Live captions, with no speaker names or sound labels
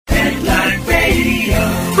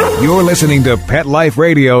You're listening to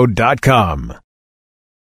PetLifeRadio.com.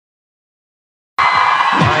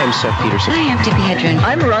 Hi, I'm Seth Peterson. Hi, I'm Tippi Hedren.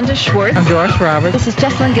 I'm Rhonda Schwartz. I'm Doris Roberts. This is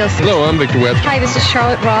Jessalyn Gilson. Hello, I'm Victor Webster. Hi, this is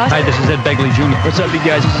Charlotte Ross. Hi, this is Ed Begley Jr. What's up, you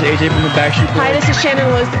guys? This is AJ from the Backstreet Boys. Hi, this is Shannon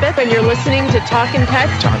Elizabeth, and you're listening to Talkin'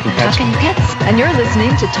 Pets. Talking Pets. Talking Pets. And you're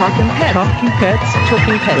listening to Talkin' Pets. Talking Pets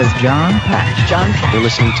Talking Pets. with John Patch. John Patch. You're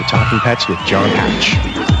listening to Talking Pets with John Patch.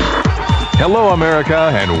 Hello, America,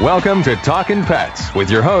 and welcome to Talkin' Pets with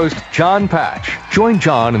your host, John Patch. Join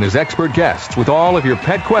John and his expert guests with all of your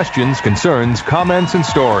pet questions, concerns, comments, and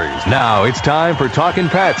stories. Now it's time for Talkin'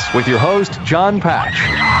 Pets with your host, John Patch.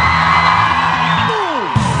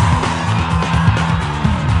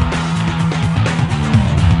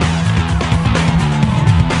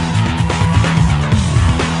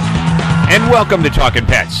 And welcome to Talkin'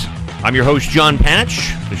 Pets. I'm your host, John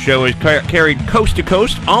Patch. The show is carried coast to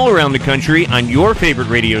coast all around the country on your favorite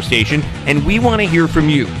radio station, and we want to hear from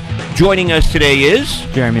you. Joining us today is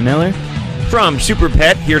Jeremy Miller from Super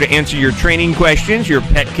Pet, here to answer your training questions, your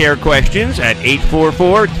pet care questions at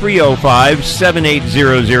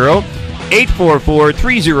 844-305-7800.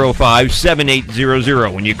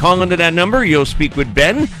 844-305-7800. When you call into that number, you'll speak with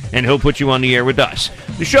Ben, and he'll put you on the air with us.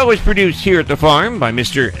 The show is produced here at the farm by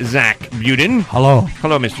Mr. Zach Buden. Hello.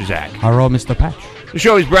 Hello, Mr. Zach. Hello, Mr. Patch. The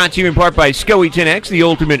show is brought to you in part by SCOE 10X, the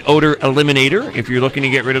ultimate odor eliminator. If you're looking to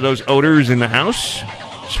get rid of those odors in the house,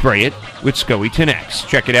 spray it with SCOE 10X.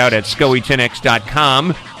 Check it out at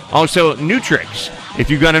SCOE10X.com. Also, Nutrix. If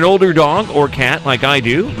you've got an older dog or cat like I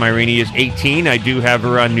do, my Rainey is 18, I do have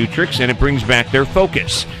her on Nutrix, and it brings back their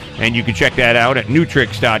focus. And you can check that out at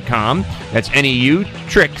Nutrix.com. That's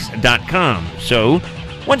Neutrix.com. So,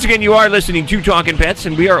 once again, you are listening to Talkin' Pets,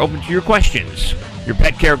 and we are open to your questions. Your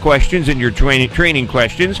pet care questions and your training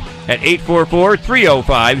questions at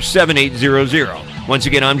 844-305-7800. Once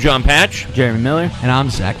again, I'm John Patch. Jeremy Miller. And I'm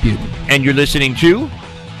Zach Buden. And you're listening to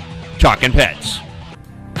Talkin' Pets.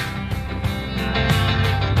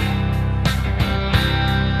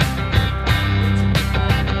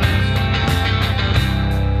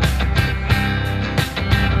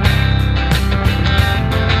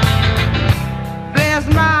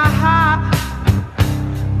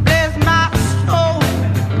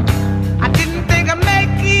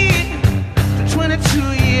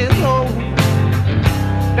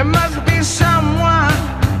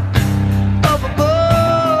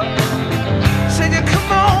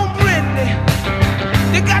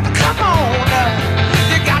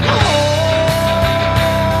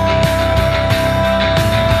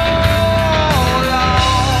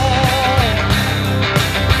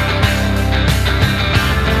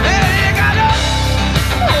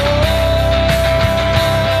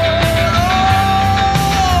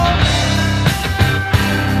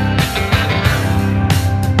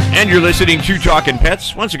 And you're listening to Talkin'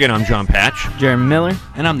 Pets. Once again, I'm John Patch. Jeremy Miller.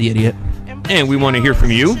 And I'm the idiot. And we want to hear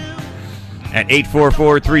from you at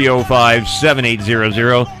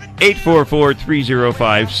 844-305-7800.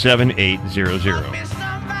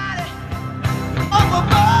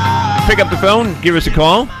 844-305-7800. Pick up the phone. Give us a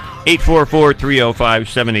call.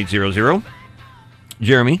 844-305-7800.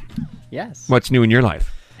 Jeremy? Yes. What's new in your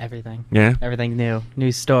life? Everything. Yeah? Everything new.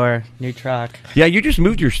 New store, new truck. Yeah, you just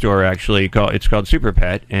moved your store, actually. It's called Super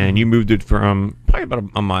Pet, and you moved it from probably about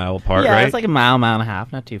a mile apart, right? Yeah, it's like a mile and a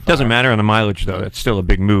half, not too far. Doesn't matter on the mileage, though. It's still a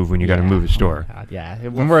big move when you got to move a store. God, yeah.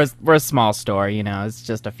 We're a small store, you know. It's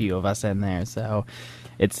just a few of us in there, so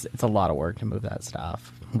it's a lot of work to move that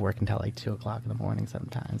stuff. Work until like 2 o'clock in the morning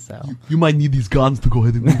sometimes, so. You might need these guns to go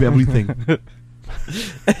ahead and move everything.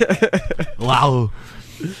 Wow.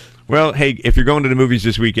 Well, hey, if you're going to the movies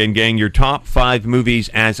this weekend, gang, your top 5 movies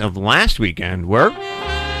as of last weekend were...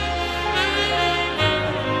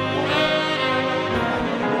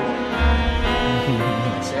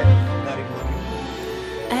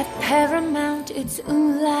 At Paramount, it's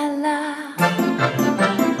ooh la la.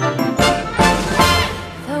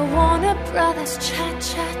 The Warner Brothers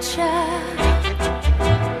cha-cha-cha.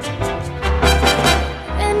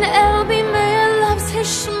 And L.B. Mayer loves his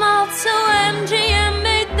schmaltz, so MGM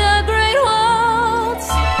made the great waltz.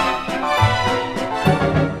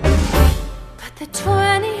 But the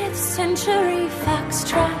 20th century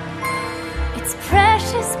foxtrot, it's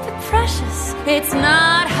precious but precious, it's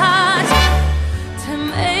not hot to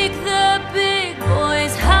make the big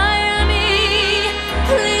boys hire me.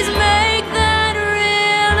 Please make that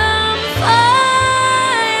rhythm fiery.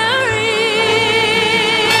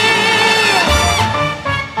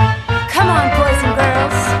 Come on, boys and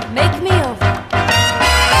girls, make me over.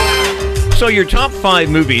 So your top 5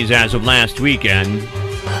 movies as of last weekend,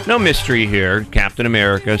 No mystery here. Captain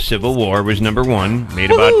America: Civil War was number 1.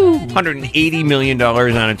 Made about $180 million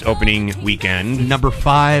on its opening weekend. Number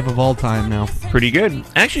 5 of all time now. Pretty good.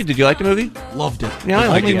 Actually, did you like the movie? Loved it. Yeah, I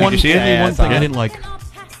liked it. Did you see it? Only one thing I didn't like.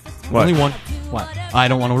 What? Only one. What? I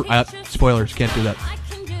don't want to... spoilers. Can't do that.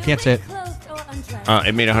 Can't say it.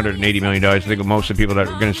 It made $180 million. I think most of the people that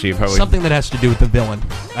are going to see it probably... Something that has to do with the villain.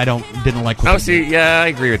 Didn't like. Oh, see, yeah, I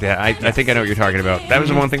agree with that. I think I know what you're talking about. That was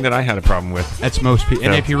the one thing that I had a problem with. That's most people.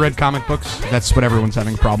 And if you read comic books, that's what everyone's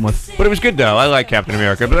having a problem with. But it was good, though. I like Captain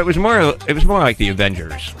America, but it was more like the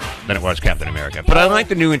Avengers than it was Captain America. But I like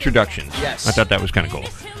the new introductions. Yes. I thought that was kind of cool.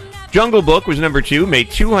 Jungle Book was number 2, made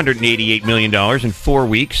 $288 million in 4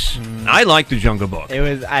 weeks. I like the Jungle Book.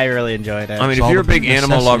 I really enjoyed it. I mean, if you're a big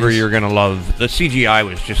animal lover, you're going to love... The CGI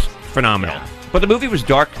was just phenomenal. Yeah. But the movie was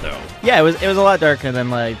dark, though. Yeah, it was a lot darker than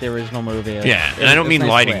like the original movie. Yeah, and I don't mean nice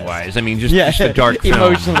lighting-wise. I mean just a dark film.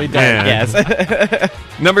 Emotionally dark, yes.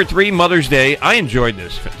 Number 3, Mother's Day. I enjoyed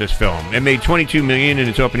this film. It made $22 million in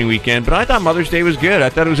its opening weekend, but I thought Mother's Day was good. I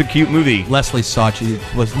thought it was a cute movie. Leslie Saatchi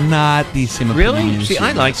was not the same. Really? See,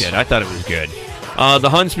 I liked it. I thought it was good. The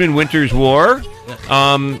Huntsman: Winter's War.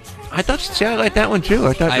 I liked that one too.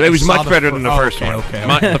 I thought it was much better than the first one.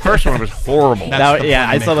 Okay. The first one was horrible.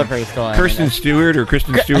 I saw the first one. Kristen Stewart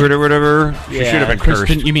or whatever. She should have been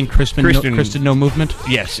cursed. You mean Kristen No Movement?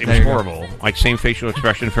 Yes, it was horrible. Like same facial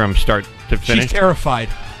expression from start to finish. She's terrified.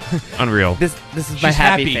 Unreal. This is my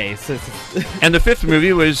happy face. And the 5th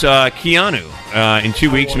movie was Keanu. In 2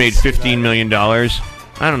 weeks, made $15 million.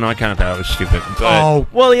 I don't know. I kind of thought it was stupid.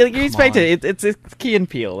 But well, you expect it. It's Key and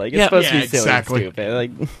Peele. Like it's supposed to be silly exactly. and stupid.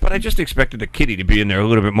 Like, but I just expected the kitty to be in there a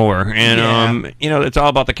little bit more. And it's all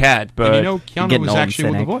about the cat. But and Keanu was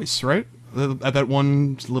actually with the voice, right? At that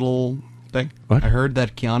one little thing. What? I heard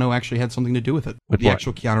that Keanu actually had something to do with it. With the what?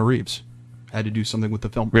 actual Keanu Reeves had to do something with the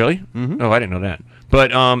film. Really? Mm-hmm. Oh, I didn't know that.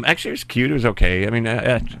 But actually, it was cute. It was okay. I mean,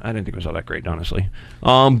 I didn't think it was all that great, honestly.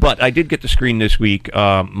 But I did get to screen this week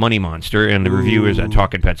Money Monster, and the review is at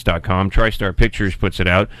TalkinPets.com. TriStar Pictures puts it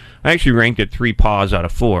out. I actually ranked it 3 paws out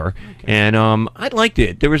of 4, and I liked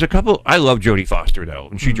it. There was a couple... I love Jodie Foster, though,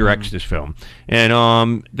 and she directs this film.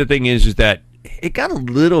 And the thing is that it got a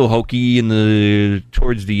little hokey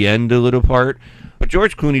towards the end, a little part. But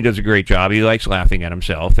George Clooney does a great job. He likes laughing at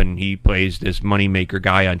himself, and he plays this moneymaker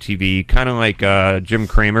guy on TV, kind of like Jim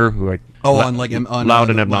Cramer, who on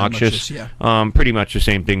Loud and Obnoxious. Pretty much the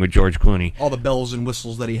same thing with George Clooney. All the bells and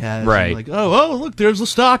whistles that he has. Right. Like, oh, look, there's the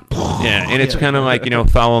stock. Yeah, and it's kind of like,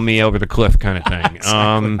 follow me over the cliff kind of thing.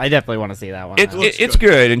 exactly. I definitely want to see that one. It's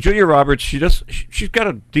good. And Julia Roberts, she's got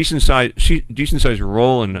a decent sized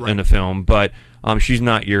role in the film, but she's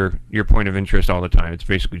not your point of interest all the time. It's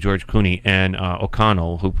basically George Clooney and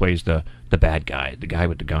O'Connell, who plays the bad guy, the guy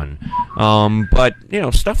with the gun. But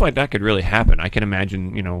stuff like that could really happen. I can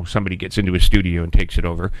imagine somebody gets into a studio and takes it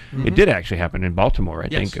over. Mm-hmm. It did actually happen in Baltimore, I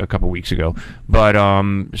think, a couple weeks ago. But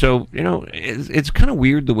so it's kind of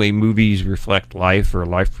weird the way movies reflect life, or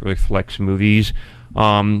life reflects movies.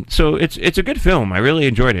 So it's a good film. I really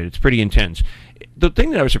enjoyed it. It's pretty intense. The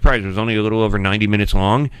thing that I was surprised was only a little over 90 minutes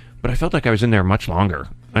long, but I felt like I was in there much longer.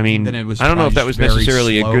 I mean, I don't know if that was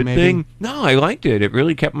necessarily a good thing. No, I liked it. It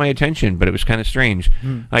really kept my attention, but it was kind of strange.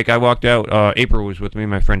 Like, I walked out, April was with me,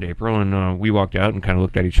 my friend April, and we walked out and kind of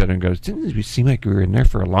looked at each other and goes, didn't it seem like we were in there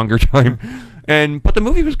for a longer time? But the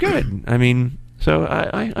movie was good. I mean, so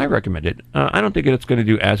I recommend it. I don't think it's going to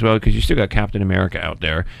do as well, because you still got Captain America out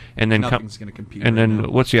there. And then nothing's going to compete. And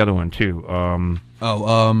then, what's the other one, too?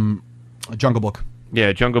 Jungle Book.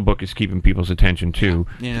 Yeah, Jungle Book is keeping people's attention too.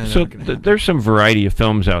 Yeah, so there's some variety of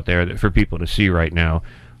films out there for people to see right now.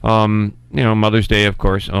 Mother's Day, of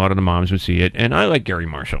course, a lot of the moms would see it, and I like Gary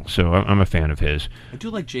Marshall, so I'm a fan of his. I do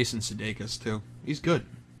like Jason Sudeikis too. He's good.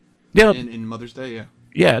 Yeah, in Mother's Day, yeah.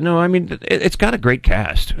 Yeah, no, I mean, it's got a great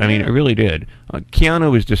cast. I mean, it really did.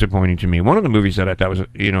 Keanu was disappointing to me. One of the movies that I thought was,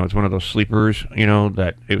 it's one of those sleepers,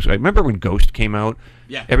 that it was. I remember when Ghost came out.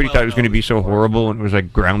 Yeah. Everybody thought it was going to be so horrible, and it was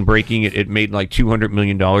like groundbreaking. It made like $200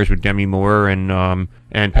 million with Demi Moore and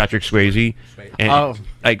Patrick Swayze. And,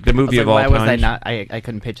 like the movie of all time. Why was I not? I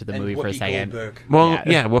couldn't picture the movie for a second. Goldberg. Well,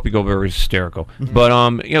 yeah, Whoopi Goldberg was hysterical. But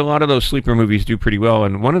a lot of those sleeper movies do pretty well,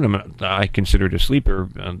 and one of them I considered a sleeper.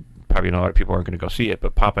 Probably a lot of people aren't going to go see it,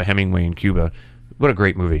 but Papa Hemingway in Cuba. What a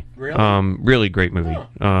great movie. Really? Really great movie.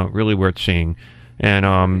 Really worth seeing.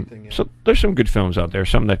 And so there's some good films out there,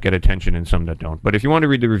 some that get attention and some that don't. But if you want to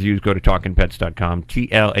read the reviews, go to TalkinPets.com,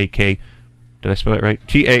 TLAK. Did I spell it right?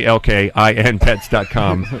 TALKIN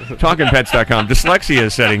Pets.com. TalkinPets.com. Dyslexia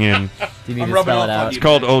is setting in. Do you need to spell it out? It's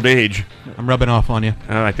called old age. I'm rubbing off on you.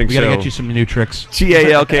 I think we got to get you some new tricks.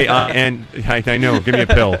 TALKIN. I know. Give me a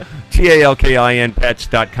pill. TALKIN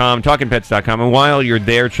pets.com, talkingpets.com. And while you're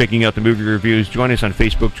there checking out the movie reviews, join us on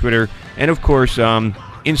Facebook, Twitter, and of course,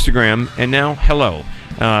 Instagram, and now Hello.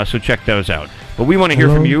 So check those out. But we want to hear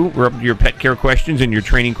from you. We're up to your pet care questions and your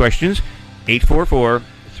training questions.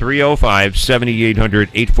 844-305-7800,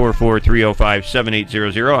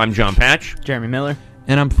 844-305-7800. I'm John Patch. Jeremy Miller.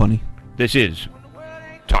 And I'm funny. This is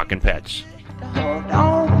Talking Pets. Hold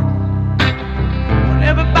on.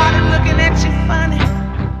 Everybody looking at you funny.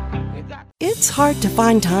 It's hard to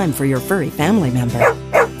find time for your furry family member.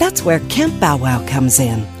 That's where Camp Bow Wow comes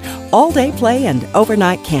in. All-day play and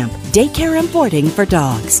overnight camp, daycare and boarding for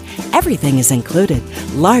dogs. Everything is included.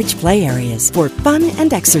 Large play areas for fun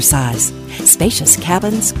and exercise. Spacious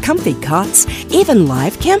cabins, comfy cots, even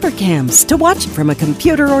live camper cams to watch from a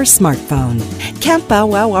computer or smartphone. Camp Bow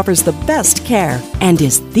Wow offers the best care and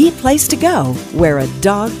is the place to go where a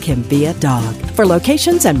dog can be a dog. For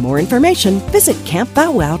locations and more information, visit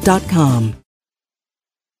campbowwow.com.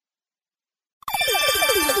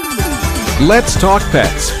 Let's Talk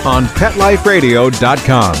Pets on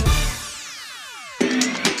PetLifeRadio.com.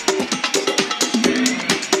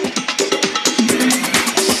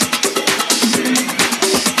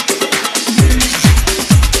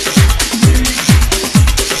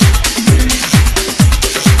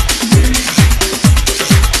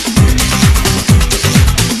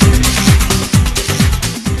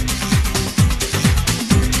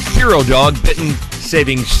 Hero dog bitten,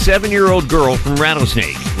 saving 7-year-old girl from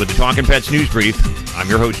rattlesnake. With the Talking Pets News Brief, I'm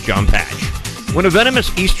your host, John Patch. When a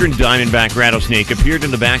venomous eastern diamondback rattlesnake appeared in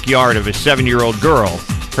the backyard of a 7-year-old girl,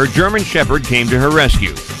 her German Shepherd came to her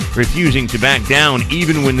rescue, refusing to back down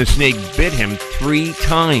even when the snake bit him 3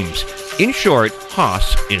 times. In short,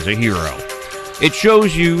 Haas is a hero. It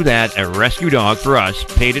shows you that a rescue dog for us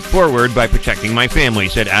paid it forward by protecting my family,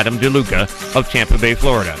 said Adam DeLuca of Tampa Bay,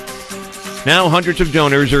 Florida. Now hundreds of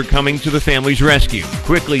donors are coming to the family's rescue,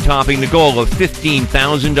 quickly topping the goal of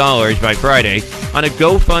 $15,000 by Friday on a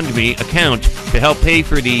GoFundMe account to help pay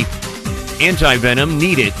for the anti-venom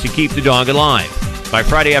needed to keep the dog alive. By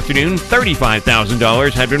Friday afternoon,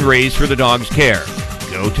 $35,000 had been raised for the dog's care.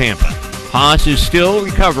 Go Tampa. Haas is still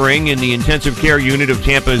recovering in the intensive care unit of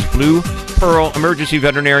Tampa's Blue Pearl Emergency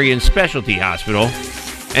Veterinary and Specialty Hospital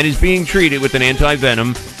and is being treated with an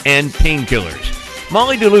anti-venom and painkillers.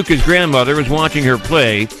 Molly DeLuca's grandmother was watching her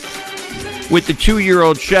play with the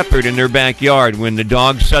 2-year-old shepherd in their backyard when the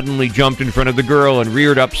dog suddenly jumped in front of the girl and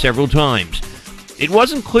reared up several times. It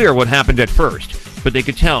wasn't clear what happened at first, but they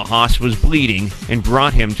could tell Haas was bleeding and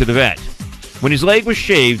brought him to the vet. When his leg was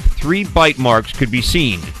shaved, 3 bite marks could be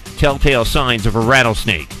seen, telltale signs of a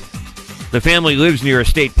rattlesnake. The family lives near a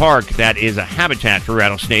state park that is a habitat for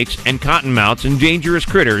rattlesnakes, and cottonmouths and dangerous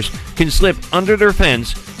critters can slip under their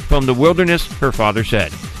fence from the wilderness, her father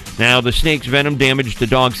said. Now, the snake's venom damaged the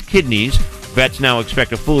dog's kidneys. Vets now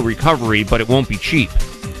expect a full recovery, but it won't be cheap.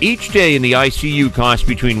 Each day in the ICU costs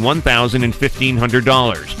between $1,000 and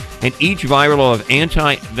 $1,500, and each vial of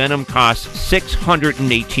anti-venom costs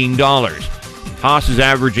 $618. Haas is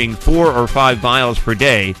averaging 4 or 5 vials per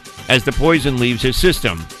day as the poison leaves his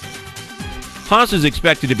system. Haas is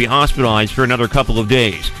expected to be hospitalized for another couple of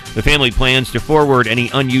days. The family plans to forward any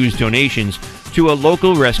unused donations to a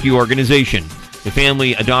local rescue organization. The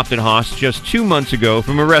family adopted Haas just 2 months ago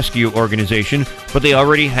from a rescue organization, but they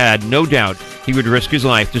already had no doubt he would risk his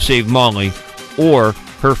life to save Molly or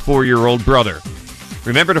her 4-year-old brother.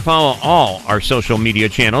 Remember to follow all our social media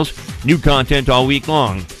channels. New content all week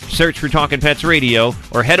long. Search for Talkin' Pets Radio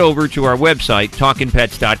or head over to our website,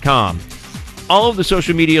 talkingpets.com. All of the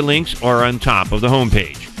social media links are on top of the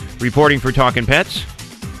homepage. Reporting for Talkin' Pets,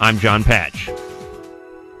 I'm John Patch.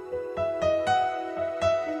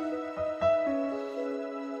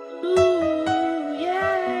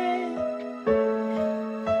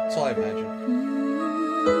 That's all I imagine.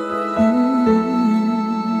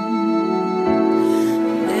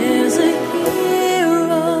 There's a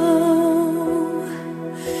hero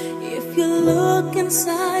if you look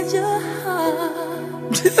inside your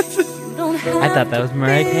heart. You don't have I thought that was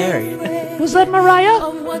Mariah Carey. Was that Mariah?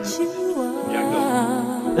 Of what you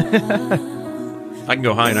I can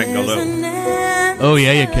go high and I can go low. Oh,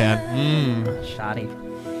 yeah, you can. Shoddy.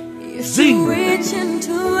 Zing! Reach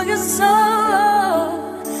into your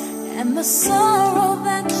soul and the sorrow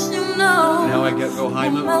that you know. Now I go high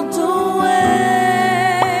mode. Melt away.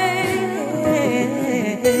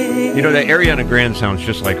 You know, that Ariana Grande sounds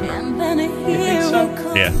just like her. And then a hero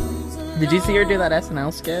comes. Yeah. Did you see her do that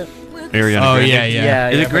SNL skit? Ariana Oh, Grande. yeah.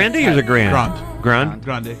 Is it Grande or is it Grand? Grande.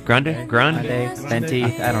 Grande? Venti,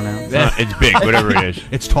 I don't know. It's big, whatever it is.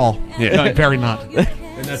 It's tall. Yeah. No, very not.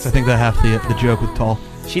 And that's, I think, half the joke with tall.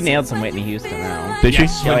 She nailed some Whitney Houston though. Did she?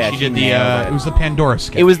 Yes, Oh, when yeah, she she did the. nailed It was the Pandora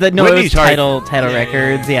sketch. It was the Whitney's hard- title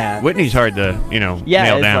records. Yeah. Whitney's hard to nail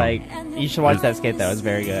It's down. like you should watch that skit though. It's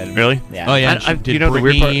very good. Really? Yeah. Oh yeah, I- and she I- did you know the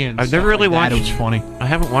weird part? Britney and I've stuff never really like that. watched. It was funny. I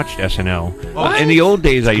haven't watched SNL. What? In the old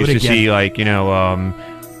days, I used Do to it again. see like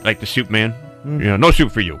like the Soup Man. No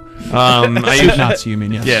soup for you. I Soup used, Nazi, you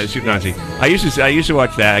mean? Yes. Yeah, Soup Nazi. I used to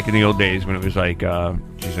watch that like, in the old days when it was like, I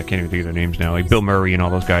can't even think of their names now. Like Bill Murray and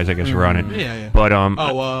all those guys, I guess, were on it. Yeah. But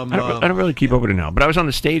Oh, I don't really keep up with it now. But I was on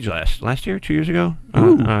the stage last year, 2 years ago,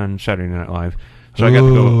 on Saturday Night Live. So I got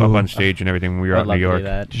to go up on stage and everything when we were out in New York.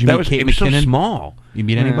 That. Did you meet Kate it was so McKinnon? small. You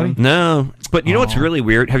meet anybody? No, but you know what's really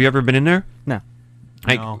weird? Have you ever been in there? No.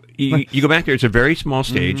 No. You go back there. It's a very small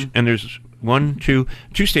stage, and there's two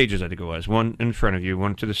stages. I think it was one in front of you,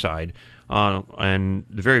 one to the side, and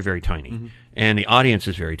they're very, very tiny. And the audience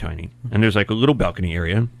is very tiny. And there's like a little balcony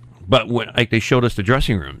area, but when they showed us the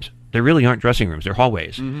dressing rooms, they really aren't dressing rooms. They're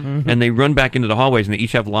hallways, and they run back into the hallways, and they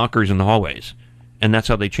each have lockers in the hallways, and that's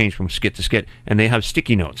how they change from skit to skit. And they have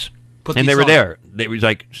sticky notes. And they were there. They was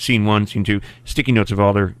like scene 1, scene 2, sticky notes of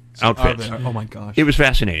all their outfits. Oh my gosh. It was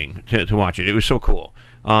fascinating to watch it. It was so cool.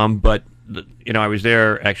 But I was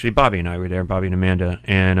there. Actually, Bobby and I were there. Bobby and Amanda,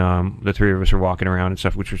 and the three of us were walking around and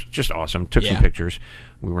stuff, which was just awesome. Took some pictures.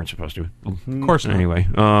 We weren't supposed to. Of course not. Anyway,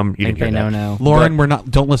 you didn't hear that. No. Lauren, we're not.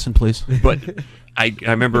 Don't listen, please. But I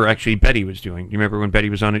remember actually Betty was doing. You remember when Betty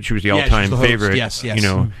was on it? She was the Yeah, all-time she's the host. favorite. Yes.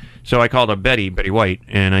 So I called up Betty White,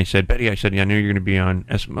 and I said, Betty, I knew you're going to be on.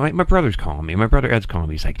 My brother's calling me. My brother Ed's calling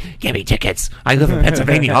me. He's like, give me tickets. I live in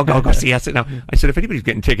Pennsylvania. I'll go see SNL. I said, if anybody's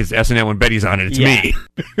getting tickets to SNL when Betty's on it, it's me.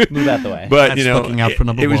 Move out the way. But That's looking out for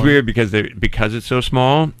number it was one. weird because it's so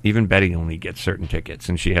small. Even Betty only gets certain tickets,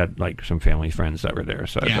 and she had like some family friends that were there.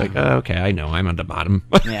 So I was like, oh, okay, I know, I'm on the bottom.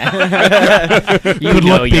 Yeah. Good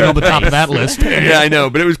luck being on the top of that list. Yeah, I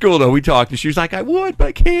know, but it was cool though. We talked, and she was like, I would, but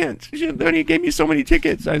I can't. Then he gave me so many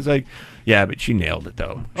tickets. I was like, yeah, but she nailed it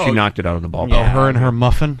though. She knocked it out of the ballpark. Oh, her and her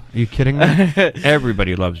muffin. Are you kidding me?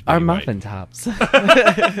 Everybody loves Our Betty White. muffin tops.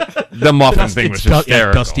 The muffin thing was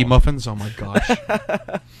hysterical. Dusty muffins. Oh my gosh.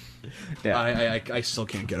 Yeah. I still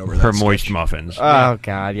can't get over that. Her sketch. moist muffins. Oh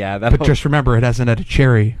God, yeah. That But just remember, it hasn't had a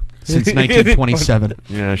cherry since 1927.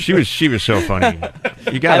 Yeah, she was so funny.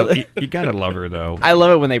 You gotta love her though. I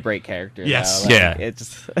love it when they break character. Yes. though. Like, Yeah. It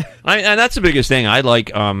just And that's the biggest thing. I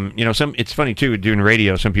like, it's funny too, doing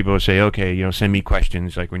radio, some people will say, okay, send me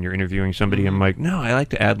questions, like when you're interviewing somebody. I'm like, no, I like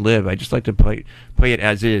to ad-lib. I just like to play it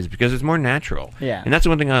as is, because it's more natural. Yeah. And that's the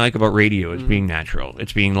one thing I like about radio, is being natural.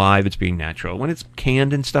 It's being live, it's being natural. When it's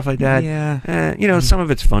canned and stuff like that, some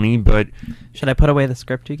of it's funny, but should I put away the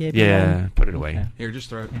script you gave me? yeah, then? put it away. Here, just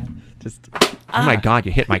throw it. Just Oh my God,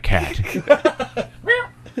 you hit my cat.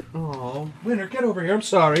 Oh, Winter, get over here. I'm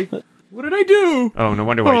sorry. What did I do? Oh, no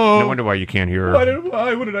wonder why you can't hear her. What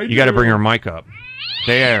did I do? You got to bring her mic up.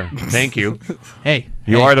 There. Thank you. Hey.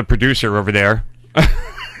 You are the producer over there.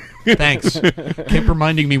 Thanks. Keep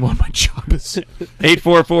reminding me what my job is.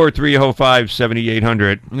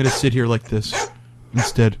 844-305-7800. I'm going to sit here like this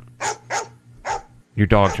instead. Your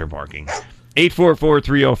dogs are barking.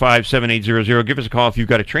 844-305-7800. Give us a call if you've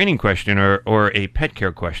got a training question or a pet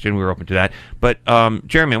care question. We're open to that. But,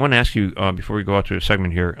 Jeremy, I want to ask you, before we go out to a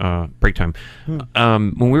segment here, break time,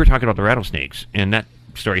 when we were talking about the rattlesnakes, and that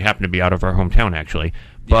story happened to be out of our hometown, actually.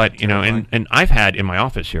 But, and I've had, in my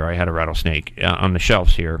office here, I had a rattlesnake on the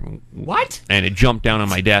shelves here. What? And it jumped down on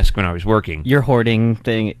my desk when I was working. your hoarding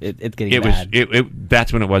thing. It's getting bad.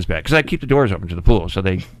 That's when it was bad, because I keep the doors open to the pool, so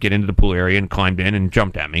they get into the pool area and climbed in and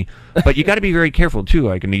jumped at me. But you got to be very careful too,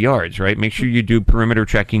 like in the yards, right? Make sure you do perimeter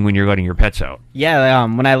checking when you're letting your pets out. Yeah,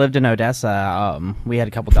 when I lived in Odessa, we had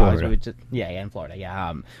a couple dogs. Florida. In Florida.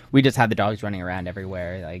 Yeah, we just had the dogs running around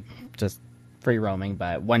everywhere, like just free roaming.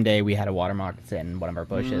 But one day we had a water moccasin in one of our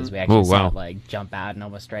bushes. We actually saw it like jump out and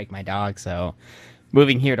almost strike my dog. So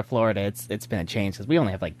moving here to Florida, it's been a change, because we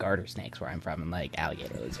only have like garter snakes where I'm from, and like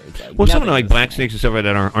alligators. Well, some of the, like black snakes and stuff like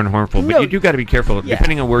that aren't harmful, but you do got to be careful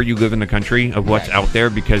depending on where you live in the country of what's out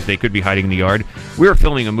there, because they could be hiding in the yard. We were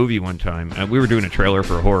filming a movie one time. We were doing a trailer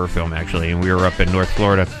for a horror film, actually, and we were up in North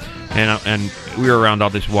Florida, and we were around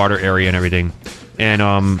all this water area and everything, and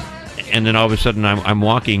then all of a sudden I'm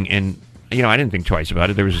walking, and I didn't think twice about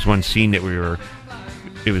it. There was this one scene that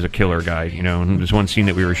it was a killer guy, and there's one scene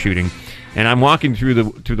that we were shooting. And I'm walking through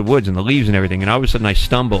the woods and the leaves and everything, and all of a sudden I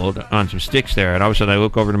stumbled on some sticks there, and all of a sudden I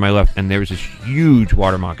look over to my left, and there's this huge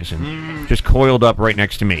water moccasin just coiled up right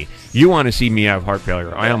next to me. You want to see me have heart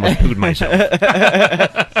failure? I almost pooed myself.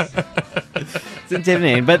 It's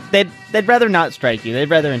intimidating, but they'd rather not strike you. They'd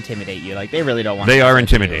rather intimidate you. Like, they really don't want. They are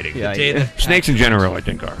intimidating. Yeah, Snakes in general, I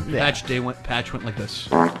think, are. Patch went like this.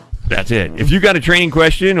 That's it. If you got a training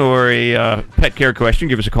question or a pet care question,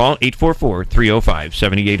 give us a call,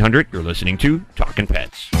 844-305-7800. You're listening to Talkin'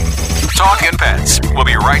 Pets. Talkin' Pets. We'll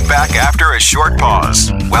be right back after a short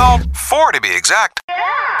pause. Well, 4 to be exact.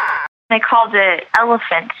 They called it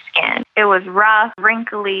elephant skin. It was rough,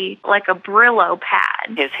 wrinkly, like a Brillo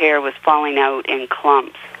pad. His hair was falling out in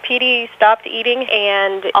clumps. Petey stopped eating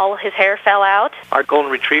and all his hair fell out. Our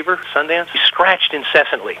golden retriever, Sundance, he scratched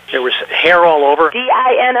incessantly. There was hair all over.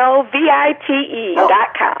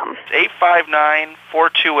 DINOVITE.com.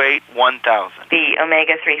 859-428-1000. The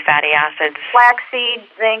omega-3 fatty acids. Flaxseed,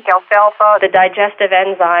 zinc, alfalfa. The digestive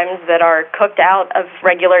enzymes that are cooked out of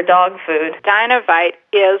regular dog food. Dinovite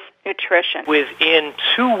is nutrition. Within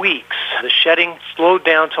 2 weeks, the shedding slowed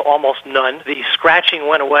down to almost none. The scratching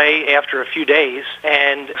went away after a few days,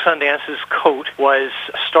 and Sundance's coat was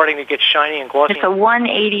starting to get shiny and glossy. It's a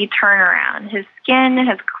 180 turnaround. His skin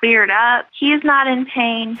has cleared up. He's not in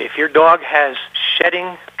pain. If your dog has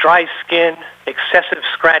shedding, dry skin, excessive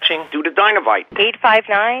scratching, do the Dinovite.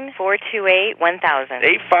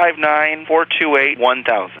 859-428-1000.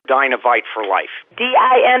 859-428-1000. Dinovite for life.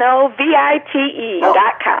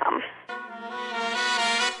 DINOVITE.com.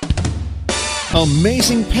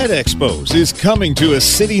 Amazing Pet Expos is coming to a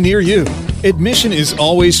city near you. Admission is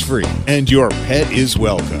always free, and your pet is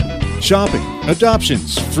welcome. Shopping,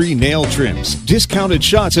 adoptions, free nail trims, discounted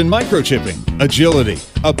shots and microchipping, agility,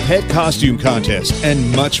 a pet costume contest, and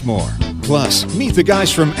much more. Plus, meet the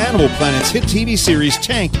guys from Animal Planet's hit TV series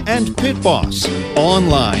Tank and Pit Boss.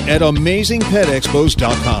 Online at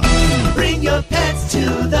AmazingPetExpos.com. Bring your pets to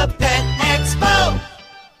the Pet Expo.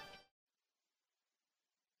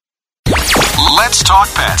 Let's talk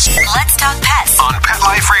pets. Let's talk pets On Pet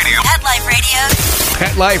Life Radio. Pet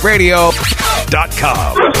Life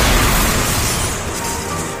PetLifeRadio.com.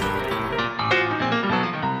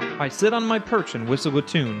 I sit on my perch and whistle a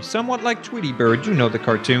tune, somewhat like Tweety Bird, you know the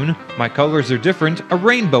cartoon. My colors are different, a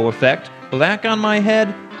rainbow effect, black on my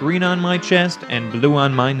head, green on my chest, and blue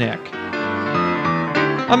on my neck.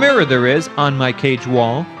 A mirror there is on my cage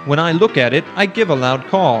wall. When I look at it, I give a loud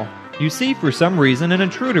call. You see, for some reason, an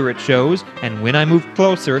intruder it shows, and when I move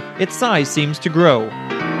closer, its size seems to grow.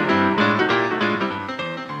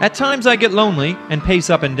 At times I get lonely and pace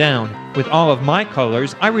up and down. With all of my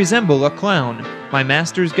colors, I resemble a clown. My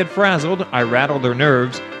masters get frazzled, I rattle their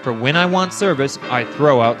nerves, for when I want service, I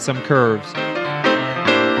throw out some curves.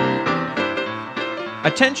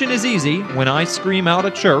 Attention is easy when I scream out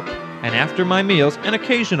a chirp, and after my meals, an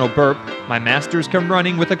occasional burp. My masters come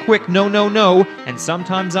running with a quick no, no, no, and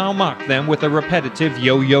sometimes I'll mock them with a repetitive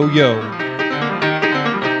yo, yo, yo.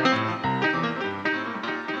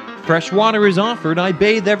 Fresh water is offered, I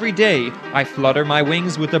bathe every day. I flutter my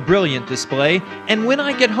wings with a brilliant display, and when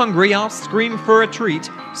I get hungry, I'll scream for a treat.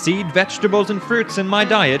 Seed, vegetables, and fruits in my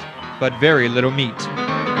diet, but very little meat.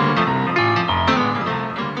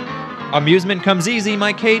 Amusement comes easy,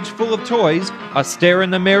 my cage full of toys. A stare in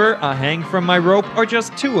the mirror, a hang from my rope are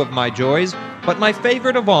just two of my joys. But my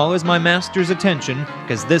favorite of all is my master's attention,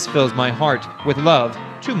 'cause this fills my heart with love,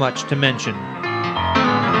 too much to mention.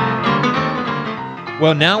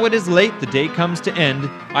 Well, now it is late, the day comes to end.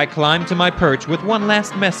 I climb to my perch with one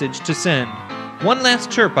last message to send. One last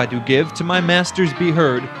chirp I do give to my masters be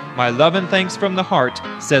heard. My love and thanks from the heart,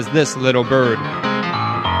 says this little bird.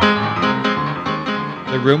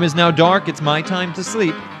 The room is now dark, it's my time to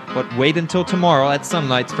sleep, but wait until tomorrow at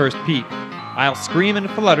sunlight's first peep. I'll scream and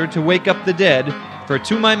flutter to wake up the dead, for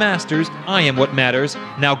to my masters, I am what matters.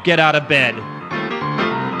 Now get out of bed.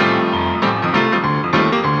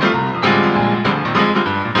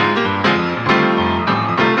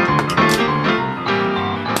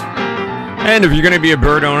 And if you're going to be a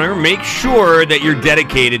bird owner, make sure that you're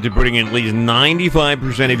dedicated to putting at least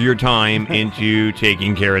 95% of your time into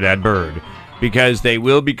taking care of that bird. Because they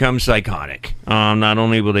will become psychotic. Not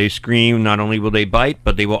only will they scream, not only will they bite,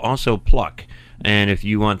 but they will also pluck. And if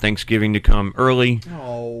you want Thanksgiving to come early,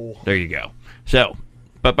 there you go. So,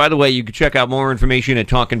 but by the way, you can check out more information at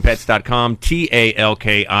TalkinPets.com,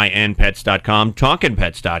 TALKIN Pets.com,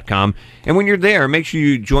 TalkinPets.com. And when you're there, make sure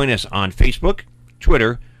you join us on Facebook,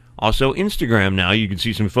 Twitter, also Instagram now. You can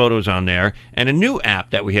see some photos on there. And a new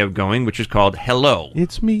app that we have going, which is called Hello.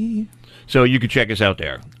 It's me. So you can check us out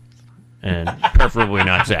there. And preferably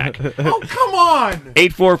not Zach. Oh, come on!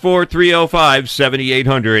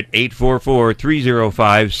 844-305-7800,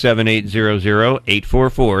 844-305-7800,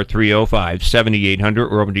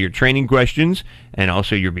 844-305-7800. We're open to your training questions and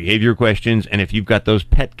also your behavior questions. And if you've got those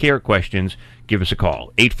pet care questions, give us a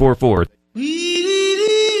call. 844-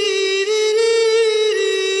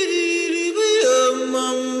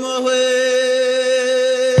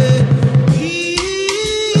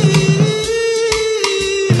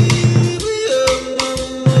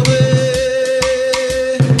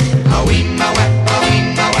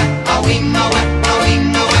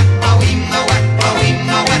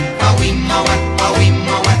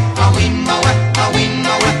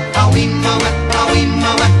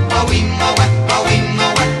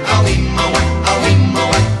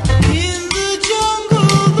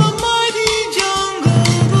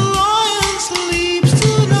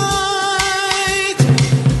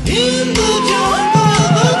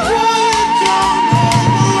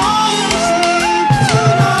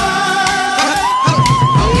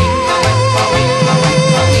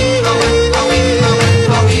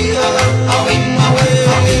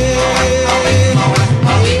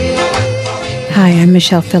 I'm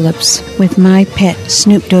Michelle Phillips with my pet,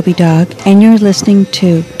 Snoop Doggy Dog, and you're listening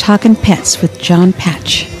to Talkin' Pets with John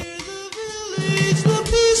Patch.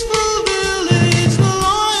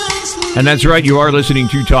 And that's right, you are listening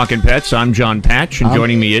to Talkin' Pets. I'm John Patch, and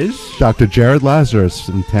joining me is... Dr. Jared Lazarus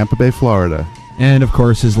in Tampa Bay, Florida. And, of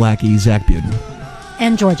course, his lackey, Zach Buden.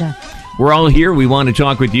 And Georgia. We're all here. We want to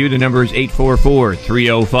talk with you. The number is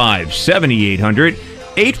 844-305-7800.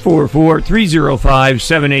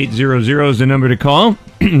 844-305-7800 is the number to call.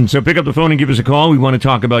 So pick up the phone and give us a call. We want to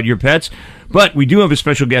talk about your pets. But we do have a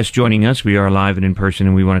special guest joining us. We are live and in person,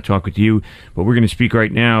 and we want to talk with you. But we're going to speak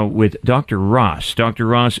right now with Dr. Ross. Dr.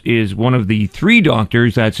 Ross is one of the 3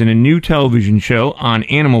 doctors that's in a new television show on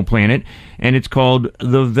Animal Planet, and it's called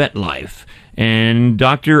The Vet Life. And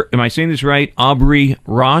Dr., am I saying this right, Aubrey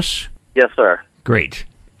Ross? Yes, sir. Great.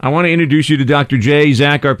 I want to introduce you to Dr. J,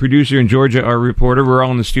 Zach, our producer, and Georgia, our reporter. We're all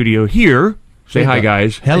in the studio here. Say hi,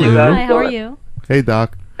 guys. Hello. Hi, how are you? Hey,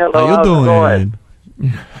 Doc. Hello, how you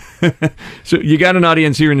doing? So you got an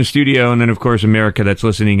audience here in the studio, and then, of course, America that's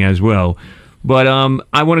listening as well. But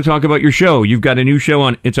I want to talk about your show. You've got a new show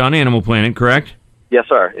it's on Animal Planet, correct? Yes,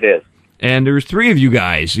 sir, it is. And there's 3 of you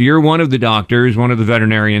guys. You're one of the doctors, one of the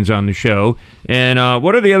veterinarians on the show. And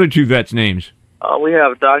what are the other 2 vets' names? We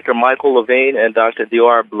have Dr. Michael Levine and Dr.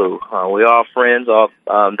 Dior Blue. We are friends.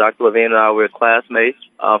 Dr. Levine and I were classmates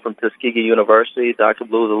from Tuskegee University. Dr.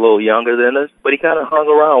 Blue is a little younger than us, but he kind of hung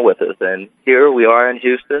around with us. And here we are in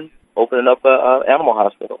Houston, opening up an animal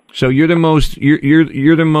hospital. So you're the most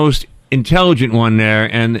you're the most intelligent one there,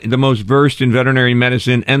 and the most versed in veterinary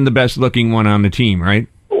medicine, and the best looking one on the team, right?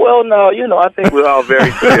 Well, no, I think we're all very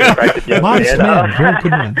attractive young men. Very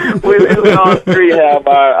good man. We all 3 have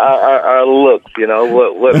our looks,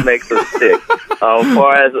 what makes us tick. As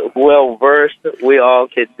far as well-versed, we all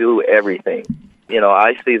can do everything.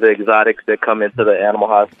 I see the exotics that come into the animal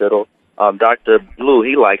hospital. Dr. Blue,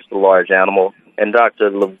 he likes the large animal. And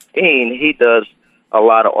Dr. Levine, he does a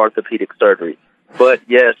lot of orthopedic surgery. But,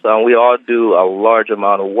 yes, we all do a large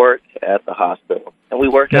amount of work at the hospital. And we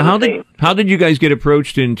work as a team. How did you guys get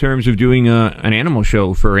approached in terms of doing an animal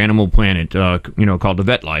show for Animal Planet, called The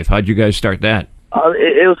Vet Life? How did you guys start that?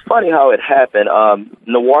 It was funny how it happened.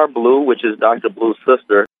 Noir Blue, which is Dr. Blue's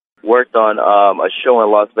sister, worked on a show in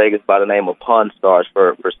Las Vegas by the name of Pawn Stars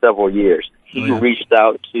for several years. He reached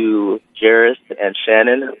out to Jairus and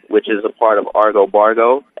Shannon, which is a part of Argo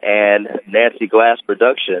Bargo, and Nancy Glass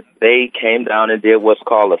Production. They came down and did what's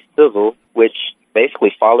called a sizzle, which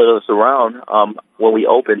basically followed us around when we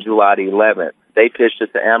opened July the 11th. They pitched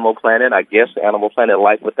it to Animal Planet. I guess Animal Planet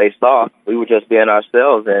liked what they saw. We were just being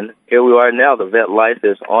ourselves, and here we are now. The Vet Life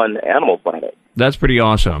is on Animal Planet. That's pretty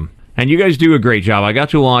awesome. And you guys do a great job. I got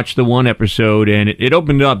to watch the 1 episode, and it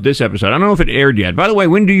opened up this episode. I don't know if it aired yet. By the way,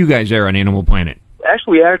 when do you guys air on Animal Planet?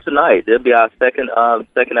 Actually, we air tonight. It'll be our second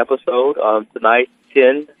episode tonight,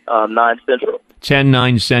 9 Central.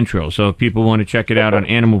 10/9 Central. So if people want to check it out on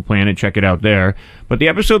Animal Planet, check it out there. But the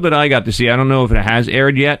episode that I got to see, I don't know if it has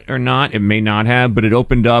aired yet or not. It may not have, but it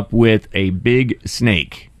opened up with a big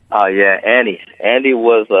snake. Oh, yeah, Andy. Andy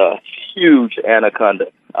was a huge anaconda.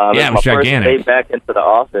 Yeah, it was gigantic. First day back into the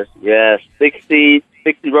office. Yeah, 60,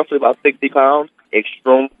 roughly about 60 pounds.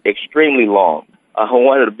 Extremely long.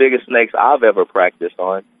 One of the biggest snakes I've ever practiced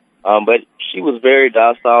on. But she was very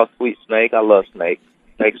docile, sweet snake. I love snakes.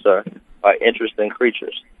 Snakes are interesting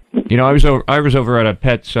creatures. I was over at a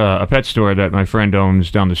pet store that my friend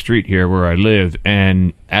owns down the street here where I live,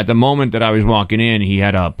 and at the moment that I was walking in, he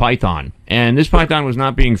had a python, and this python was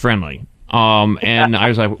not being friendly. And I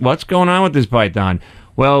was like, "What's going on with this python?"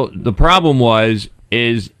 Well, the problem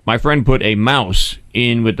is my friend put a mouse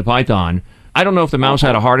in with the python. I don't know if the mouse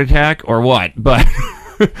had a heart attack or what, but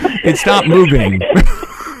it stopped moving,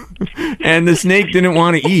 and the snake didn't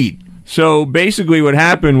want to eat. So basically what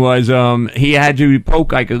happened was he had to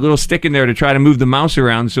poke like a little stick in there to try to move the mouse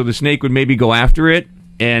around so the snake would maybe go after it,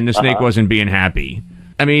 and the snake wasn't being happy.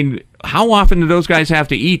 I mean, how often do those guys have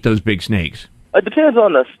to eat, those big snakes? It depends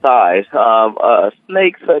on the size. A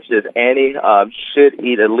snake such as Annie should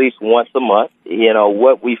eat at least once a month.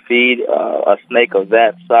 What we feed a snake of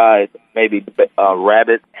that size, maybe a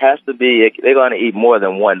rabbit, has to be, they're going to eat more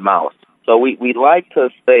than one mouse. So we like to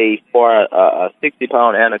say for a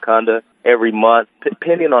 60-pound anaconda every month,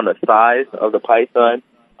 depending on the size of the python,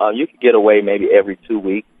 you could get away maybe every 2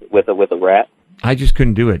 weeks with a rat. I just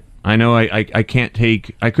couldn't do it. I know I couldn't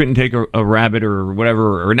take a rabbit or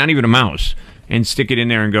whatever, or not even a mouse, and stick it in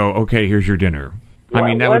there and go, okay, here's your dinner. I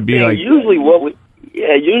mean, that would be like... Usually what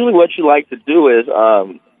you like to do is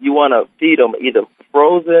you want to feed them either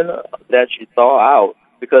frozen that you thaw out,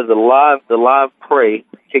 because the live prey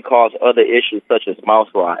can cause other issues such as mouse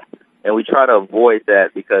rot. And we try to avoid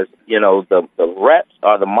that because, the rats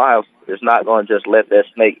or the mice is not going to just let that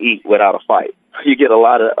snake eat without a fight. You get a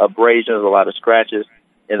lot of abrasions, a lot of scratches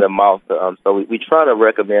in the mouth. So we try to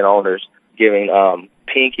recommend owners giving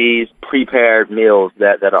pinkies, prepared meals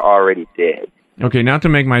that are already dead. Okay, not to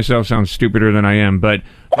make myself sound stupider than I am, but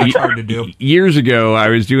That's hard to do. Years ago, I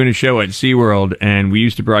was doing a show at SeaWorld, and we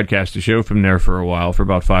used to broadcast a show from there for a while, for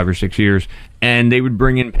about 5 or 6 years, and they would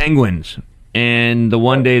bring in penguins. And the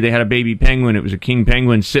one day they had a baby penguin, it was a king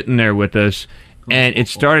penguin sitting there with us, and it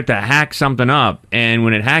started to hack something up. And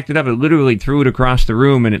when it hacked it up, it literally threw it across the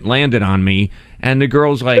room, and it landed on me. And the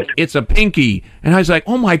girl's like, "It's a pinky." And I was like,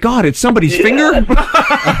 "Oh, my God, it's somebody's finger?" And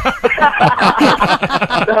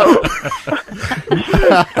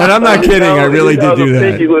I'm not kidding. I really did do that. The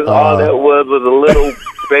pinky was all that was a little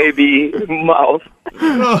baby mouse.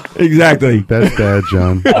 Exactly. That's bad,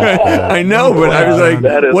 John. That's bad. I know, but I was like,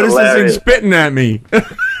 what is hilarious. this thing spitting at me?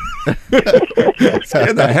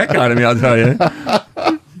 Scared the heck out of me, I'll tell you.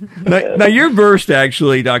 Now you're versed,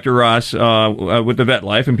 actually, Dr. Ross, with the Vet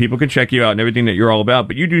Life, and people can check you out and everything that you're all about.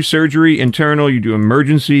 But you do surgery, internal, you do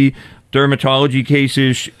emergency, dermatology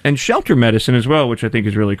cases, and shelter medicine as well, which I think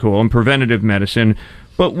is really cool, and preventative medicine.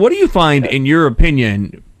 But what do you find, in your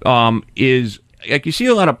opinion, is... Like, you see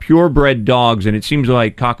a lot of purebred dogs, and it seems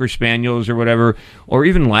like Cocker Spaniels or whatever, or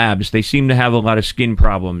even Labs, they seem to have a lot of skin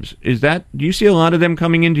problems. Do you see a lot of them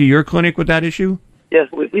coming into your clinic with that issue?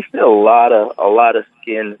 Yes, we see a lot of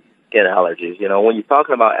skin allergies. When you're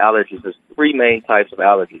talking about allergies, there's 3 main types of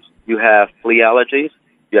allergies. You have flea allergies,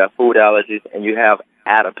 you have food allergies, and you have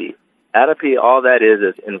atopy. Atopy, all that is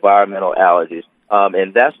environmental allergies.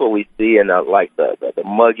 And that's what we see in the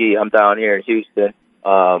muggy. I'm down here in Houston.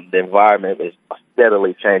 The environment is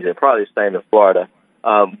steadily changing, probably the same in Florida.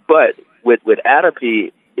 But with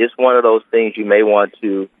atopy, it's one of those things you may want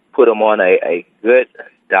to put them on a good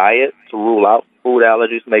diet to rule out food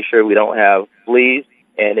allergies, make sure we don't have fleas.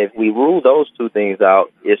 And if we rule those 2 things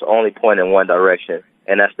out, it's only pointing in one direction,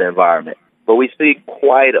 and that's the environment. But we see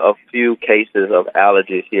quite a few cases of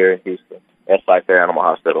allergies here in Houston at Cy-Fair Animal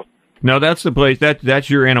Hospital. No, that's the place. That's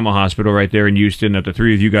your animal hospital right there in Houston that the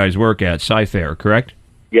 3 of you guys work at, Cy-Fair, correct?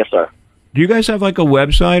 Yes, sir. Do you guys have like a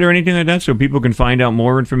website or anything like that so people can find out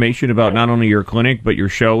more information about not only your clinic but your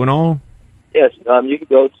show and all? Yes, you can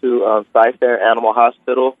go to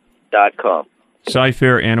CyFairAnimalHospital.com.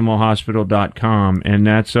 CyFairAnimalHospital.com, and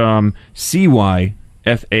that's CYFAIR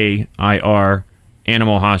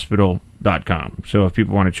animalhospital.com. So if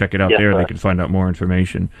people want to check it out there, they can find out more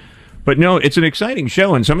information. But no, it's an exciting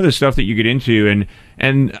show, and some of the stuff that you get into,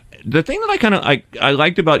 and the thing that I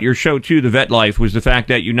liked about your show too, The Vet Life, was the fact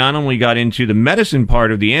that you not only got into the medicine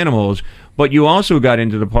part of the animals, but you also got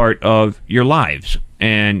into the part of your lives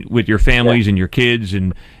and with your families and your kids,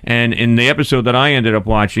 and in the episode that I ended up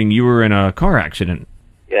watching, you were in a car accident.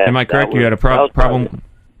 Yeah, am I correct? You had a problem.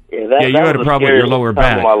 You had a problem with your lower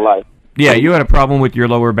back. My life. Yeah, you had a problem with your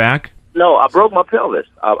lower back. No, I broke my pelvis.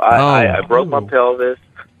 I broke my pelvis.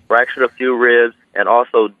 Fractured a few ribs, and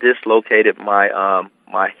also dislocated my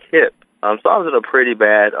my hip. So I was in a pretty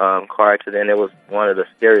bad car accident. It was one of the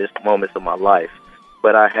scariest moments of my life.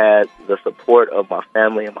 But I had the support of my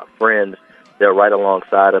family and my friends. They're right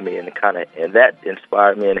alongside of me, and that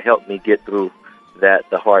inspired me and helped me get through the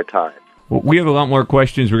hard times. Well, we have a lot more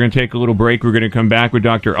questions. We're going to take a little break. We're going to come back with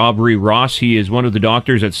Dr. Aubrey Ross. He is one of the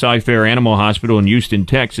doctors at Cy-Fair Animal Hospital in Houston,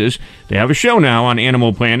 Texas. They have a show now on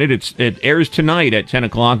Animal Planet. It airs tonight at 10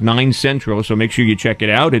 o'clock, 9 Central, so make sure you check it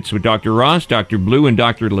out. It's with Dr. Ross, Dr. Blue, and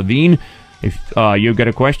Dr. Levine. If you've got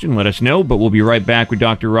a question, let us know, but we'll be right back with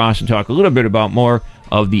Dr. Ross and talk a little bit about more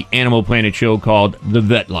of the Animal Planet show called The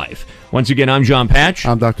Vet Life. Once again, I'm John Patch.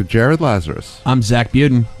 I'm Dr. Jared Lazarus. I'm Zach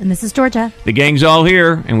Buden. And this is Georgia. The gang's all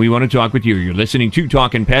here, and we want to talk with you. You're listening to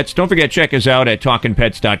Talkin' Pets. Don't forget, check us out at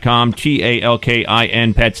TalkinPets.com,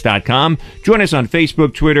 TalkinPets.com. Pets.com. Join us on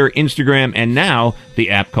Facebook, Twitter, Instagram, and now the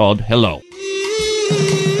app called Hello.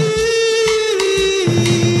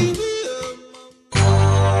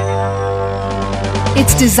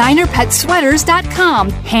 It's DesignerPetSweaters.com.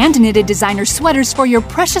 Hand-knitted designer sweaters for your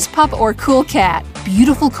precious pup or cool cat.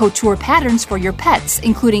 Beautiful couture patterns for your pets,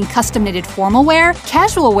 including custom-knitted formal wear,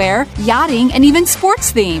 casual wear, yachting, and even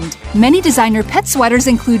sports-themed. Many designer pet sweaters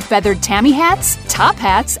include feathered tammy hats, top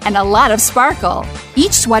hats, and a lot of sparkle.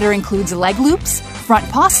 Each sweater includes leg loops, front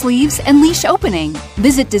paw sleeves, and leash opening.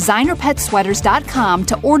 Visit DesignerPetSweaters.com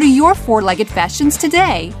to order your four-legged fashions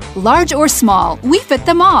today. Large or small, we fit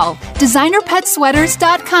them all.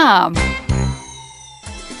 DesignerPetSweaters.com.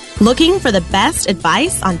 Looking for the best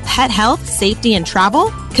advice on pet health, safety, and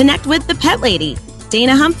travel? Connect with the Pet Lady.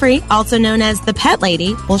 Dana Humphrey, also known as the Pet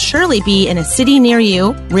Lady, will surely be in a city near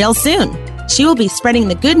you real soon. She will be spreading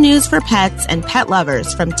the good news for pets and pet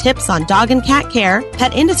lovers, from tips on dog and cat care,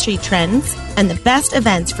 pet industry trends, and the best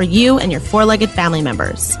events for you and your four-legged family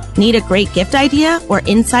members. Need a great gift idea or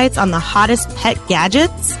insights on the hottest pet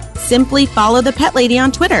gadgets? Simply follow the Pet Lady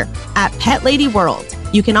on Twitter at Pet Lady World.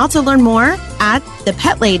 You can also learn more at The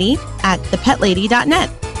Pet Lady at thepetlady.net.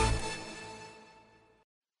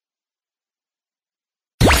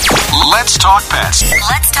 Let's talk pets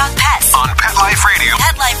Let's talk pets on Pet Life Radio.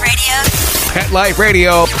 Pet Life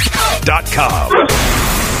Radio. PetLifeRadio.com.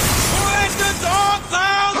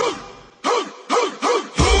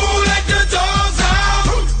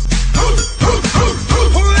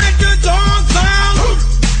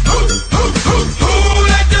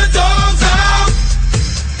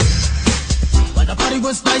 When the party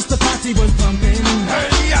was nice, the party was pumping.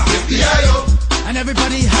 Hey, yeah. Yippee-yi-yo. And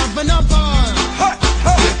everybody having a fun.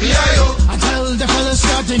 Yippee-yi-yo. Until the fellas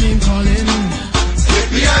started name calling.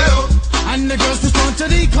 Yippee-yi-yo. And the girls respond to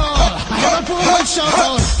the call. I hear a poor one shout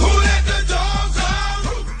out. Who let the dogs out?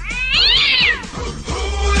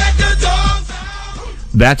 Who let the dogs out?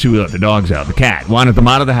 That's who let the dogs out. The cat wanted them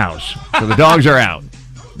out of the house. So the dogs are out.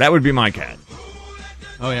 That would be my cat.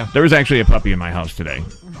 Oh, yeah. There was actually a puppy in my house today.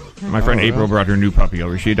 My friend April brought her new puppy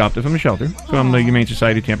over. She adopted from a shelter from the Humane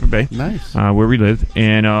Society of Tampa Bay. Nice. Where we live.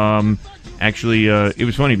 And actually, it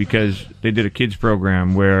was funny because they did a kids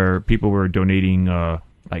program where people were donating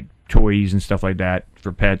like toys and stuff like that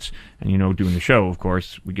for pets. And, you know, doing the show, of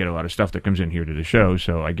course, we get a lot of stuff that comes in here to the show.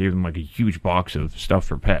 So I gave them like a huge box of stuff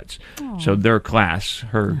for pets. Aww. So their class,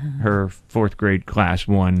 her fourth grade class,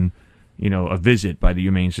 won, you know, a visit by the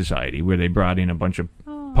Humane Society where they brought in a bunch of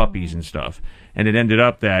puppies and stuff. And it ended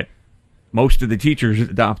up that most of the teachers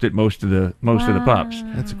adopted most of the pups.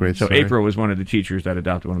 That's a great So story. April was one of the teachers that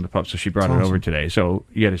adopted one of the pups, so she brought That's it over awesome. today. So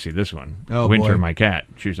you got to see this one. Oh, Winter, boy. my cat.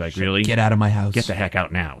 She was like, really? Get out of my house. Get the heck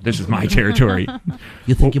out now. This is my territory.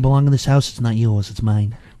 You think you belong in this house? It's not yours. It's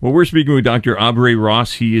mine. Well, we're speaking with Dr. Aubrey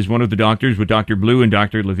Ross. He is one of the doctors with Dr. Blue and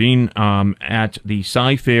Dr. Levine at the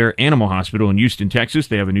Sci-Fair Animal Hospital in Houston, Texas.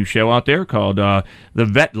 They have a new show out there called The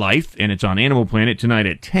Vet Life, and it's on Animal Planet tonight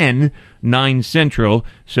at 10, 9 Central.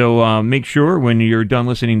 So make sure when you're done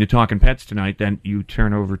listening to Talking Pets tonight, then you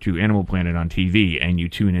turn over to Animal Planet on TV and you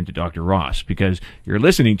tune into Dr. Ross, because you're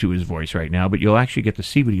listening to his voice right now, but you'll actually get to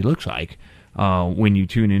see what he looks like when you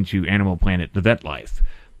tune into Animal Planet, The Vet Life.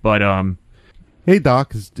 But Hey,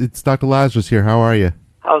 Doc. It's Dr. Lazarus here. How are you?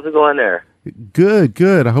 How's it going there? Good,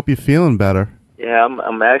 good. I hope you're feeling better. Yeah,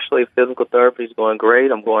 I'm actually, physical therapy is going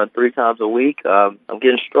great. I'm going 3 times a week. I'm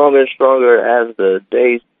getting stronger and stronger as the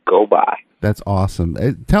days go by. That's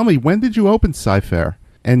awesome. Tell me, when did you open Sci-Fair?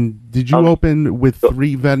 And did you open with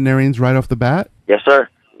 3 veterinarians right off the bat? Yes, sir.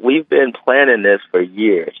 We've been planning this for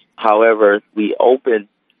years. However, we opened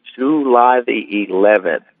July the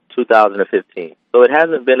 11th, 2015. So it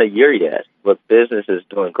hasn't been a year yet, but business is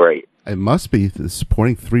doing great. It must be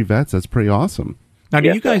supporting 3 vets. That's pretty awesome. Now, do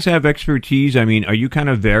you guys have expertise? I mean, are you kind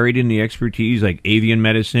of varied in the expertise, like avian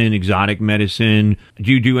medicine, exotic medicine?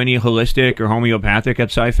 Do you do any holistic or homeopathic at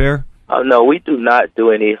Sci-Fair? No, we do not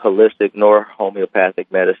do any holistic nor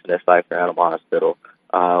homeopathic medicine at Sci-Fair Animal Hospital.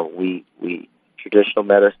 We traditional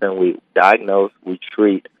medicine. We diagnose, we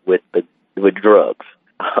treat with drugs.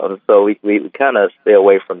 So we kind of stay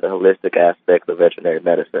away from the holistic aspects of veterinary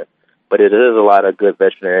medicine. But it is a lot of good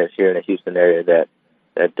veterinarians here in the Houston area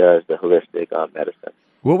that does the holistic medicine.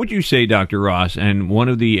 What would you say, Dr. Ross, and one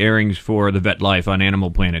of the airings for The Vet Life on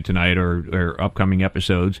Animal Planet tonight or upcoming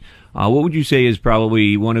episodes, what would you say is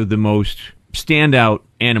probably one of the most standout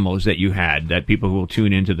animals that you had that people will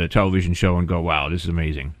tune into the television show and go, wow, this is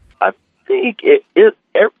amazing? I think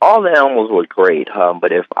all the animals were great,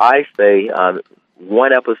 but if I say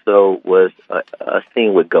one episode was a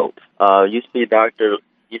scene with goats. You see Dr.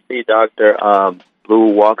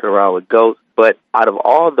 Blue walking around with goats, but out of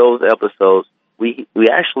all those episodes, we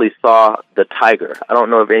actually saw the tiger. I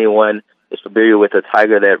don't know if anyone is familiar with the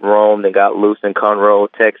tiger that roamed and got loose in Conroe,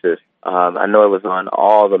 Texas. I know it was on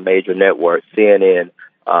all the major networks, CNN,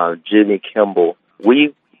 Jimmy Kimmel.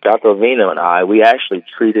 Dr. Avina and I, we actually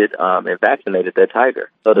treated and vaccinated that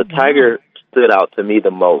tiger. So the tiger stood out to me the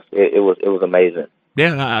most. It was amazing.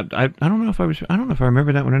 Yeah, I don't know if I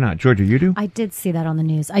remember that one or not. Georgia, you do? I did see that on the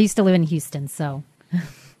news. I used to live in Houston, so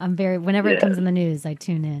I'm whenever it comes in the news, I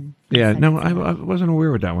tune in. Yeah, no, I wasn't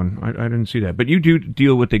aware of that one. I didn't see that. But you do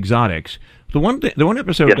deal with exotics. The one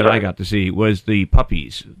episode that I got to see was the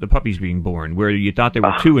puppies being born, where you thought there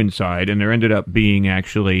were 2 inside, and there ended up being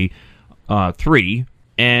actually 3.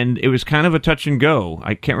 and it was kind of a touch and go.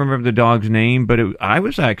 I can't remember the dog's name, but I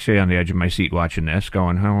was actually on the edge of my seat watching this,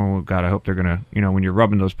 going, oh, God, I hope they're going to, when you're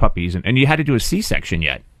rubbing those puppies. And you had to do a C-section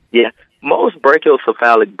yet. Yeah. Most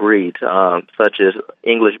brachiocephalic breeds, such as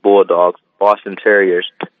English Bulldogs, Boston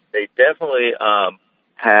Terriers, they definitely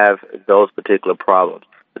have those particular problems.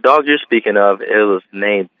 The dog you're speaking of, it was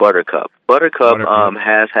named Buttercup. Buttercup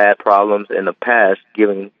has had problems in the past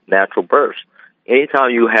giving natural births.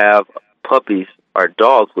 Anytime you have puppies or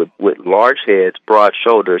dogs with large heads, broad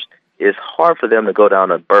shoulders, it's hard for them to go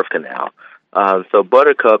down a birth canal. So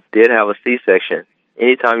Buttercup did have a C-section.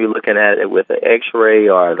 Anytime you're looking at it with an X-ray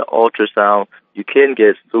or the ultrasound, you can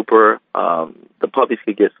get the puppies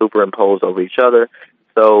could get superimposed over each other.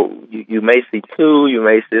 So you may see two,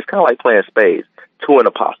 it's kind of like playing spades, two in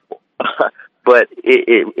a possible. But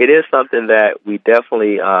it is something that we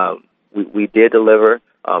definitely, we did deliver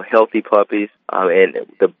healthy puppies. And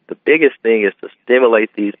the biggest thing is to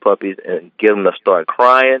stimulate these puppies and get them to start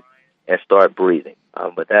crying and start breathing.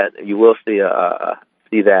 But that you will see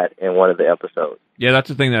that in one of the episodes. Yeah, that's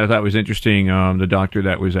the thing that I thought was interesting. The doctor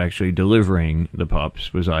that was actually delivering the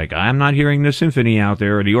pups was like, I'm not hearing the symphony out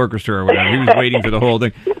there or the orchestra or whatever. He was waiting for the whole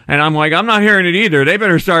thing. And I'm like, I'm not hearing it either. They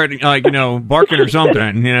better start, barking or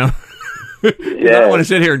something, Yeah. I don't want to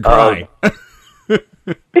sit here and cry.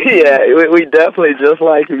 Yeah, we definitely, just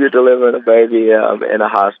like if you're delivering a baby in a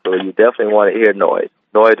hospital, you definitely want to hear noise.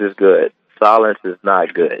 Noise is good. Silence is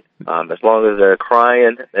not good. As long as they're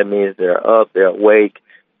crying, that means they're up, they're awake,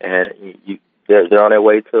 and they're on their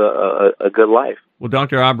way to a good life. Well,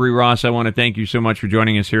 Dr. Aubrey Ross, I want to thank you so much for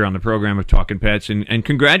joining us here on the program of Talking Pets, and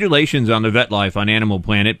congratulations on the Vet Life on Animal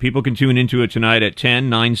Planet. People can tune into it tonight at 10,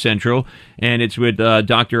 9 Central, and it's with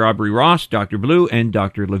Dr. Aubrey Ross, Dr. Blue, and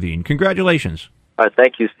Dr. Levine. Congratulations. All right,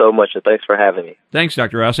 thank you so much, and thanks for having me. Thanks,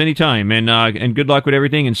 Dr. Ross. Anytime, and good luck with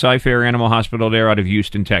everything in Cy-Fair Animal Hospital there out of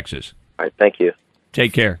Houston, Texas. All right, thank you.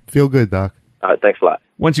 Take care. Feel good, Doc. All right, thanks a lot.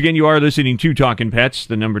 Once again, you are listening to Talkin' Pets.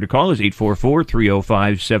 The number to call is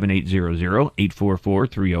 844-305-7800,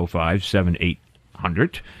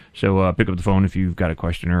 844-305-7800. So pick up the phone if you've got a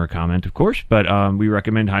question or a comment, of course. But we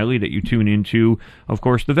recommend highly that you tune into, of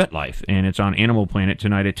course, The Vet Life. And it's on Animal Planet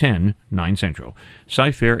tonight at 10, 9 Central.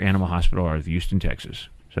 Cy-Fair Animal Hospital out of Houston, Texas.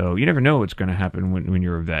 So you never know what's going to happen when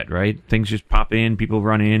you're a vet, right? Things just pop in, people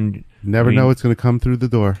run in. Never know what's going to come through the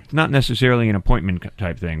door. It's not necessarily an appointment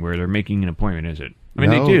type thing where they're making an appointment, is it? I mean,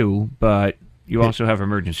 They do, but you also have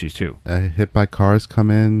emergencies, too. Hit by cars come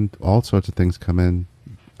in. All sorts of things come in.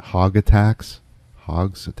 Hog attacks.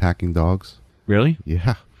 Hogs attacking dogs. Really?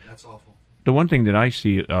 Yeah. That's awful. The one thing that I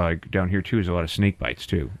see down here, too, is a lot of snake bites,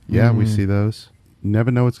 too. Yeah, we see those. You never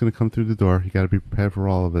know what's going to come through the door. You got to be prepared for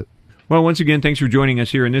all of it. Well, once again, thanks for joining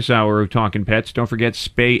us here in this hour of Talkin' Pets. Don't forget,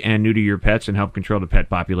 spay and neuter your pets and help control the pet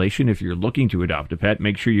population. If you're looking to adopt a pet,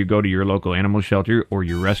 make sure you go to your local animal shelter or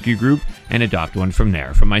your rescue group and adopt one from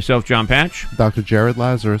there. From myself, John Patch, Dr. Jared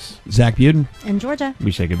Lazarus, Zach Buden, and Georgia,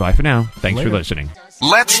 we say goodbye for now. Thanks for listening.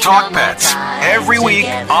 Let's Talk Pets, every week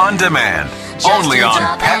on demand, only on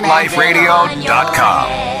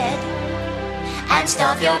PetLifeRadio.com. And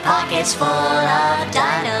stuff your pockets full of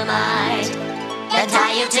dynamite. And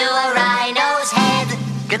tie you to a rhino's head.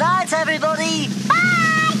 Good night, everybody.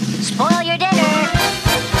 Bye! Spoil your dinner.